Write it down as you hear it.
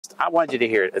I want you to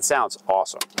hear it. It sounds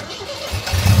awesome.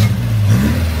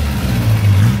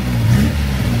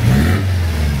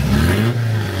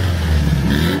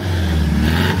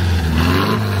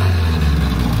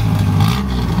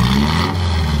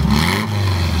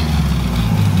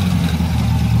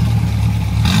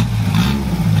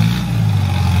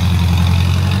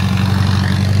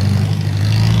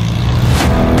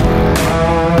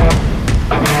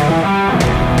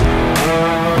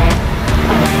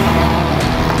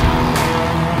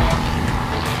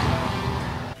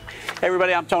 Hey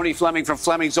everybody, I'm Tony Fleming from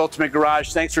Fleming's Ultimate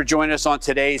Garage. Thanks for joining us on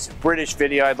today's British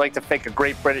video. I'd like to fake a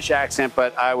great British accent,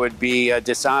 but I would be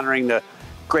dishonoring the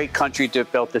great country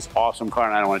that built this awesome car,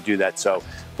 and I don't want to do that. So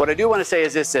what I do want to say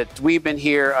is this, that we've been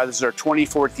here, this is our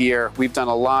 24th year. We've done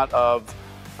a lot of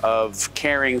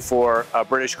caring for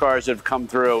British cars that have come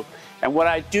through. And what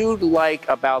I do like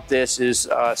about this is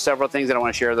several things that I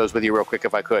want to share those with you real quick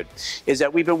if I could, is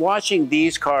that we've been watching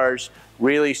these cars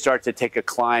really start to take a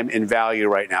climb in value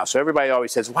right now. So everybody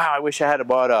always says, wow, I wish I had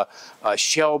bought a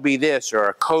Shelby this or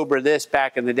a Cobra this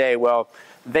back in the day. Well,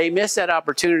 they missed that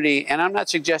opportunity, and I'm not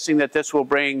suggesting that this will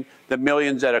bring the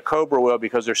millions that a Cobra will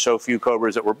because there's so few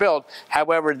Cobras that were built.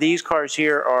 However, these cars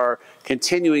here are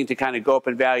continuing to kind of go up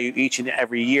in value each and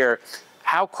every year.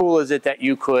 How cool is it that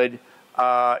you could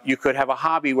have a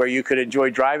hobby where you could enjoy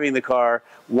driving the car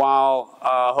while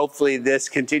hopefully this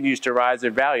continues to rise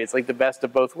in value. It's like the best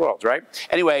of both worlds, right?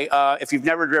 Anyway, if you've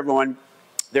never driven one,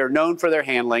 they're known for their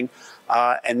handling.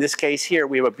 In this case here,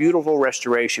 we have a beautiful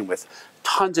restoration with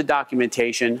tons of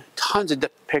documentation, tons of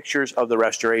pictures of the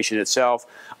restoration itself,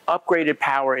 upgraded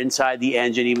power inside the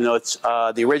engine. Even though it's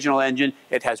the original engine,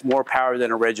 it has more power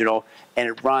than original, and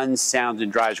it runs, sounds,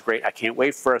 and drives great. I can't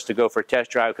wait for us to go for a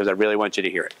test drive because I really want you to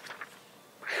hear it.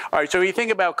 All right, so when you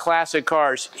think about classic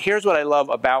cars, here's what I love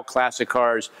about classic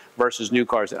cars versus new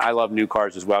cars, and I love new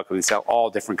cars as well because we sell all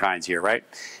different kinds here, right?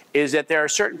 Is that there are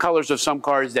certain colors of some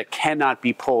cars that cannot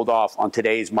be pulled off on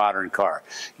today's modern car.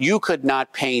 You could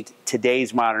not paint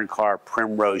today's modern car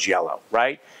Primrose yellow,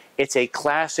 right? It's a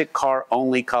classic car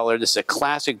only color. This is a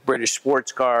classic British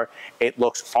sports car. It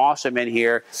looks awesome in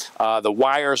here. The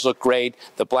wires look great.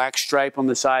 The black stripe on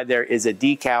the side there is a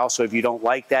decal. So if you don't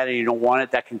like that and you don't want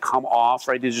it, that can come off,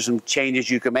 right? These are some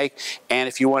changes you can make. And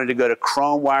if you wanted to go to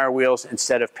chrome wire wheels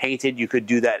instead of painted, you could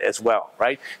do that as well,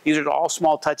 right? These are all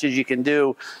small touches you can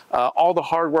do. All the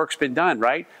hard work's been done,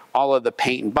 right? All of the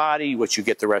paint and body, which you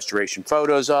get the restoration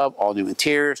photos of, all new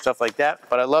interior, stuff like that.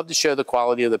 But I love to show the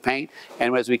quality of the paint.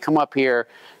 And as we come up here,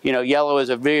 you know, yellow is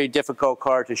a very difficult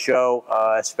car to show,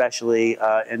 especially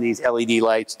in these LED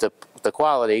lights, the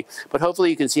quality. But hopefully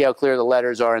you can see how clear the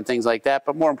letters are and things like that.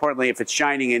 But more importantly, if it's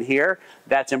shining in here,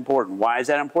 that's important. Why is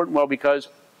that important? Well, because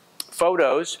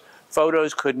photos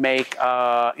could make,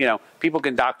 you know, people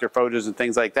can doctor photos and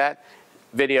things like that.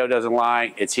 Video doesn't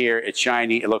lie. It's here. It's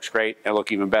shiny. It looks great. It'll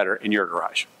look even better in your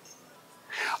garage.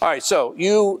 All right. So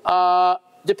you,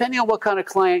 depending on what kind of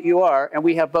client you are, and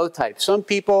we have both types. Some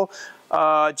people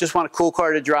just want a cool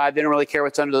car to drive. They don't really care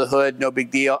what's under the hood. No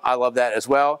big deal. I love that as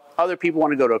well. Other people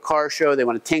want to go to a car show. They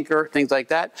want to tinker, things like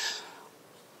that.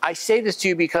 I say this to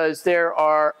you because there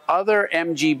are other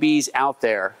MGBs out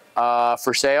there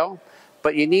for sale.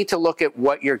 But you need to look at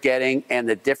what you're getting and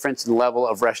the difference in level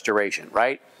of restoration,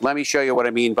 right? Let me show you what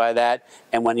I mean by that.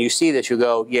 And when you see this, you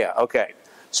go, yeah, okay.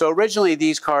 So originally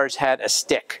these cars had a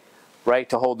stick, right,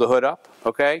 to hold the hood up,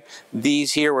 okay?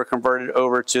 These here were converted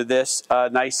over to this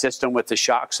nice system with the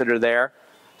shocks that are there.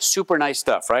 Super nice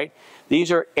stuff, right?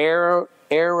 These are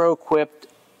aero-equipped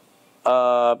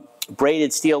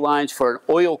braided steel lines for an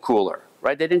oil cooler,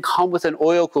 right? They didn't come with an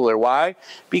oil cooler. Why?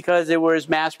 Because it was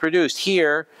mass produced.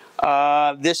 Here,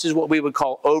 this is what we would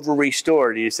call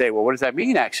over-restored. And you say, well, what does that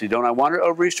mean actually? Don't I want it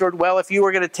over-restored? Well, if you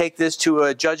were going to take this to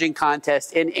a judging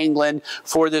contest in England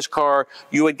for this car,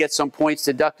 you would get some points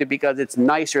deducted because it's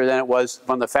nicer than it was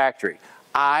from the factory.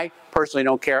 I personally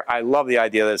don't care. I love the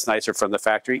idea that it's nicer from the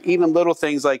factory. Even little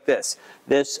things like this.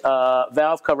 This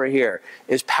valve cover here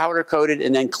is powder coated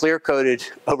and then clear coated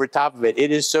over top of it.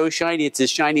 It is so shiny. It's as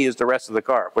shiny as the rest of the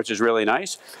car, which is really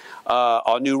nice.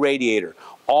 A new radiator.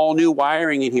 All new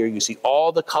wiring in here. You see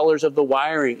all the colors of the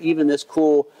wiring. Even this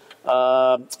cool,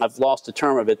 I've lost the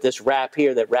term of it, this wrap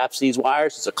here that wraps these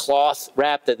wires. It's a cloth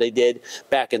wrap that they did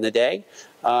back in the day.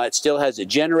 It still has a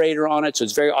generator on it, so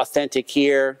it's very authentic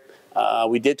here.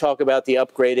 We did talk about the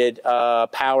upgraded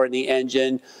power in the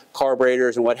engine,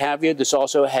 carburetors and what have you. This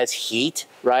also has heat,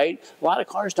 right? A lot of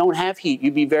cars don't have heat.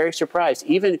 You'd be very surprised.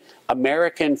 Even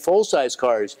American full-size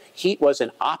cars, heat was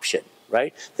an option,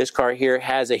 right? This car here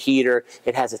has a heater.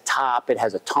 It has a top. It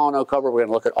has a tonneau cover. We're going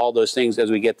to look at all those things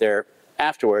as we get there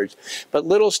afterwards. But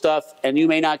little stuff, and you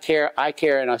may not care, I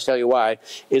care, and I'll tell you why,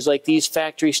 is like these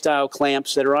factory style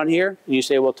clamps that are on here. And you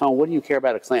say, well, Tone, what do you care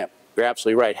about a clamp? You're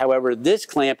absolutely right. However, this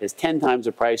clamp is 10 times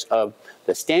the price of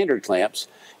the standard clamps.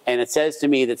 And it says to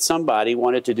me that somebody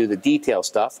wanted to do the detail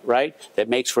stuff, right, that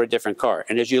makes for a different car.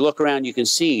 And as you look around, you can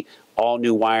see all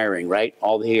new wiring, right,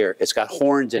 all here. It's got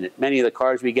horns in it. Many of the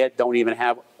cars we get don't even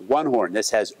have one horn. This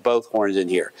has both horns in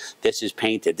here. This is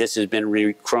painted. This has been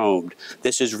re-chromed.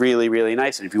 This is really, really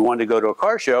nice. And if you wanted to go to a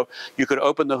car show, you could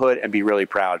open the hood and be really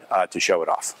proud to show it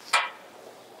off.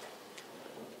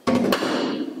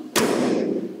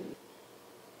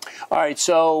 All right,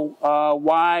 so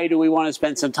why do we want to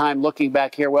spend some time looking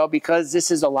back here? Well, because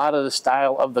this is a lot of the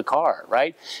style of the car,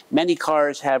 right? Many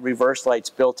cars have reverse lights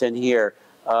built in here.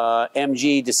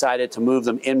 MG decided to move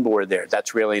them inboard there.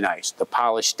 That's really nice. The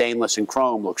polished stainless and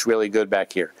chrome looks really good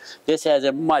back here. This has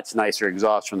a much nicer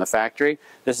exhaust from the factory.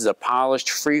 This is a polished,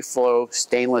 free-flow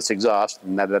stainless exhaust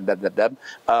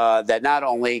that not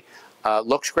only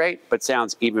looks great, but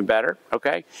sounds even better,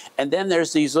 okay? And then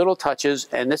there's these little touches,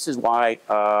 and this is why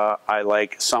I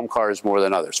like some cars more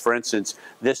than others. For instance,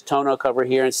 this tonneau cover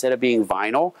here, instead of being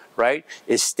vinyl, right,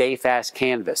 is Stayfast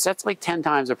canvas. That's like 10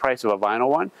 times the price of a vinyl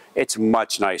one. It's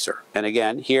much nicer. And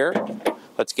again, here,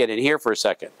 let's get in here for a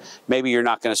second. Maybe you're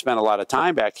not gonna spend a lot of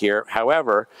time back here.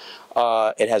 However,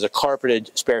 it has a carpeted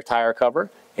spare tire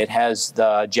cover. It has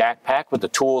the jack pack with the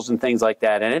tools and things like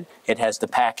that in it. It has the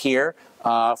pack here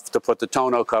to put the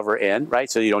tonneau cover in, right?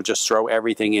 So you don't just throw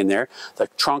everything in there. The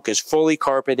trunk is fully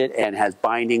carpeted and has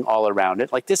binding all around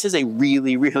it. Like, this is a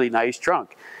really, really nice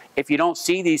trunk. If you don't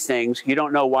see these things, you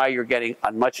don't know why you're getting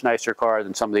a much nicer car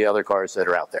than some of the other cars that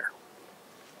are out there.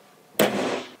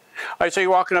 All right, so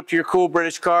you're walking up to your cool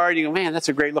British car and you go, man, that's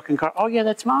a great looking car. Oh yeah,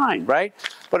 that's mine, right?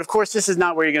 But of course, this is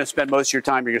not where you're gonna spend most of your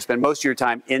time. You're gonna spend most of your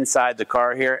time inside the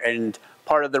car here, and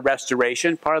part of the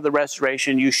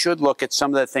restoration, you should look at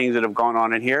some of the things that have gone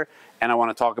on in here, and I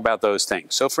wanna talk about those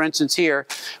things. So for instance here,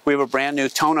 we have a brand new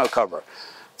tonneau cover.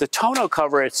 The tonneau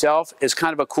cover itself is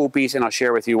kind of a cool piece, and I'll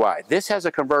share with you why. This has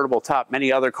a convertible top.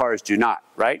 Many other cars do not,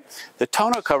 right? The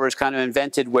tonneau cover is kind of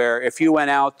invented where if you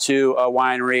went out to a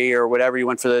winery or whatever, you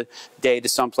went for the day to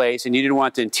someplace and you didn't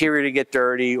want the interior to get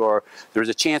dirty, or there was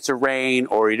a chance of rain,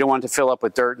 or you didn't want to fill up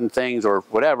with dirt and things or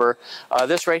whatever,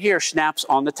 this right here snaps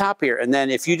on the top here. And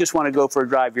then if you just want to go for a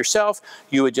drive yourself,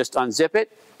 you would just unzip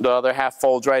it. The other half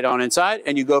folds right on inside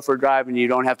and you go for a drive and you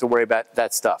don't have to worry about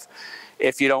that stuff.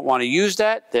 If you don't want to use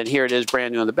that, then here it is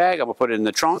brand new in the bag. I'm going to put it in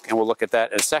the trunk, and we'll look at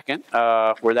that in a second,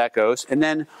 where that goes. And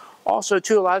then also,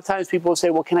 too, a lot of times people will say,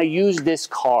 well, can I use this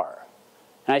car?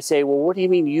 And I say, well, what do you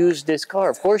mean use this car?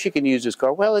 Of course you can use this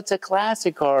car. Well, it's a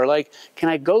classic car. Like, can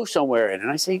I go somewhere in it? And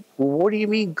I say, well, what do you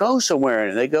mean go somewhere in it?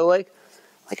 And they go like,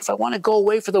 if I want to go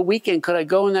away for the weekend, could I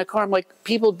go in that car? I'm like,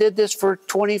 people did this for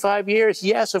 25 years.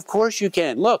 Yes, of course you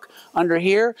can. Look, under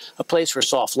here, a place for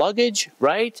soft luggage,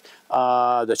 right?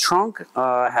 The trunk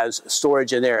has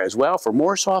storage in there as well for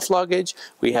more soft luggage.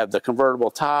 We have the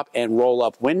convertible top and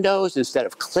roll-up windows instead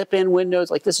of clip-in windows.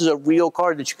 Like, this is a real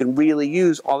car that you can really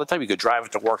use all the time. You could drive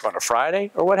it to work on a Friday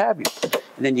or what have you.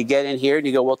 And then you get in here and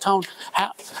you go, well, Tone,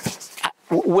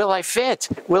 will I fit?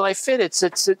 Will I fit?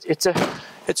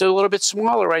 It's a little bit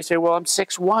smaller. I say, well, I'm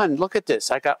 6'1". Look at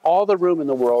this. I got all the room in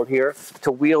the world here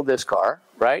to wheel this car,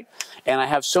 right? And I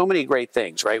have so many great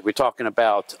things, right? We're talking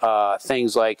about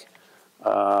things like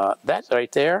that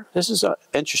right there. This is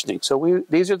interesting. So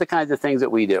these are the kinds of things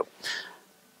that we do.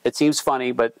 It seems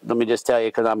funny, but let me just tell you,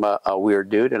 because I'm a weird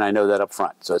dude, and I know that up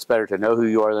front. So it's better to know who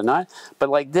you are than not. But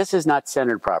like, this is not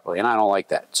centered properly, and I don't like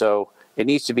that. So it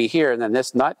needs to be here, and then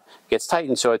this nut gets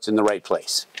tightened so it's in the right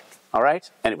place. All right?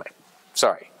 Anyway.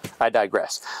 Sorry, I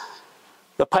digress.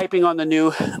 The piping on the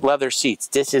new leather seats.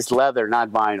 This is leather, not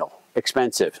vinyl.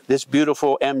 Expensive. This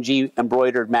beautiful MG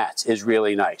embroidered mats is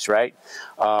really nice, right?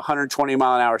 120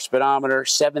 mile an hour speedometer,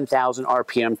 7,000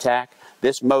 RPM tach.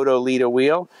 This Moto-Lita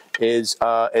wheel is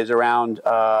around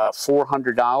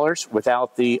 $400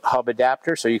 without the hub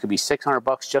adapter, so you could be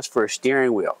 $600 just for a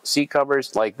steering wheel. Seat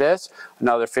covers like this,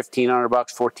 another $1,500,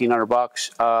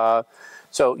 $1,400.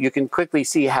 So you can quickly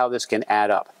see how this can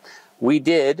add up. I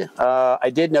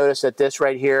did notice that this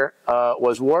right here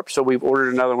was warped, so we've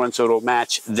ordered another one so it'll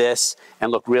match this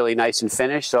and look really nice and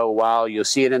finished. So while you'll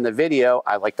see it in the video,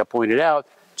 I like to point it out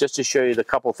just to show you the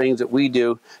couple things that we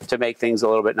do to make things a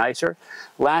little bit nicer.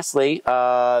 Lastly,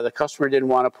 the customer didn't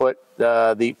want to put,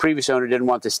 the previous owner didn't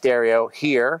want the stereo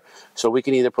here, so we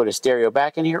can either put a stereo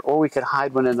back in here or we could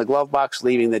hide one in the glove box,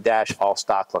 leaving the dash all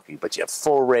stock looking. But you have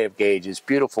full array of gauges,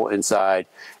 beautiful inside,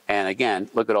 and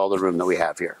again, look at all the room that we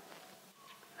have here.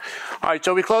 All right,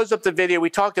 so we closed up the video. We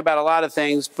talked about a lot of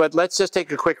things, but let's just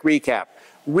take a quick recap.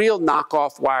 Real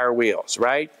knockoff wire wheels,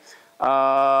 right?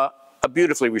 A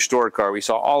beautifully restored car. We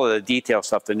saw all of the detail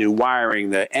stuff, the new wiring,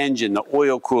 the engine, the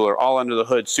oil cooler, all under the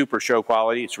hood, super show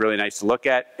quality. It's really nice to look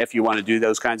at if you want to do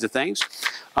those kinds of things.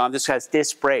 This has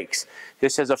disc brakes.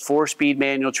 This has a 4-speed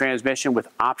manual transmission with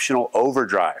optional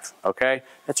overdrive, okay?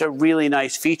 That's a really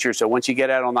nice feature. So once you get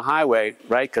out on the highway,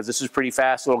 right, because this is a pretty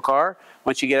fast little car,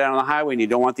 once you get out on the highway and you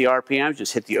don't want the RPMs,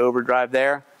 just hit the overdrive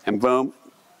there and boom,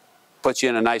 puts you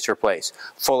in a nicer place.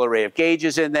 Full array of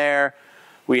gauges in there.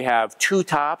 We have 2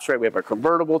 tops, right? We have a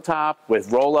convertible top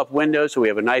with roll-up windows, so we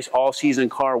have a nice all-season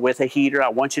car with a heater. I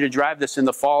want you to drive this in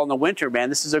the fall and the winter, man.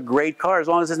 This is a great car. As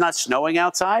long as it's not snowing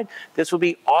outside, this would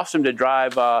be awesome to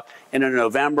drive in a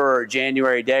November or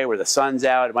January day where the sun's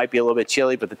out. It might be a little bit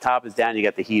chilly, but the top is down. You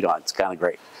got the heat on. It's kind of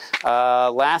great.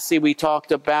 Lastly, we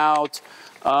talked about,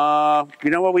 you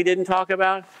know what we didn't talk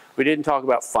about? We didn't talk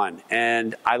about fun,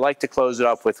 and I like to close it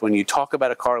up with when you talk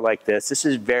about a car like this, this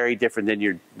is very different than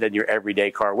your everyday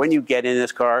car. When you get in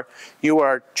this car, you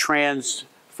are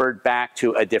transferred back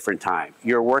to a different time.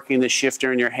 You're working the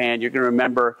shifter in your hand. You're going to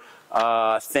remember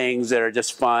things that are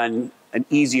just fun, an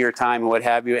easier time and what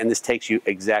have you, and this takes you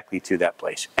exactly to that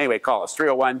place. Anyway, call us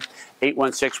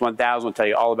 301-816-1000. We'll tell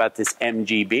you all about this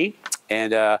MGB.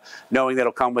 And knowing that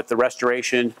it'll come with the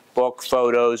restoration book,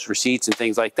 photos, receipts, and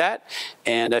things like that.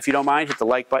 And if you don't mind, hit the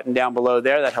like button down below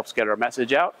there. That helps get our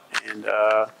message out. And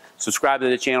subscribe to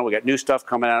the channel. We got new stuff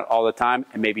coming out all the time.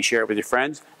 And maybe share it with your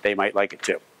friends. They might like it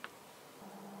too.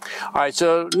 All right,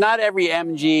 so not every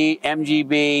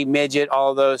MGB, midget,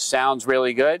 all of those sounds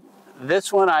really good.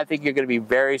 This one, I think you're going to be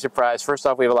very surprised. First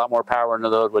off, we have a lot more power under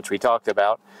the hood, which we talked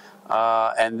about.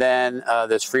 And then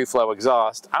this free flow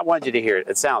exhaust. I wanted you to hear it.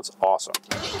 It sounds awesome.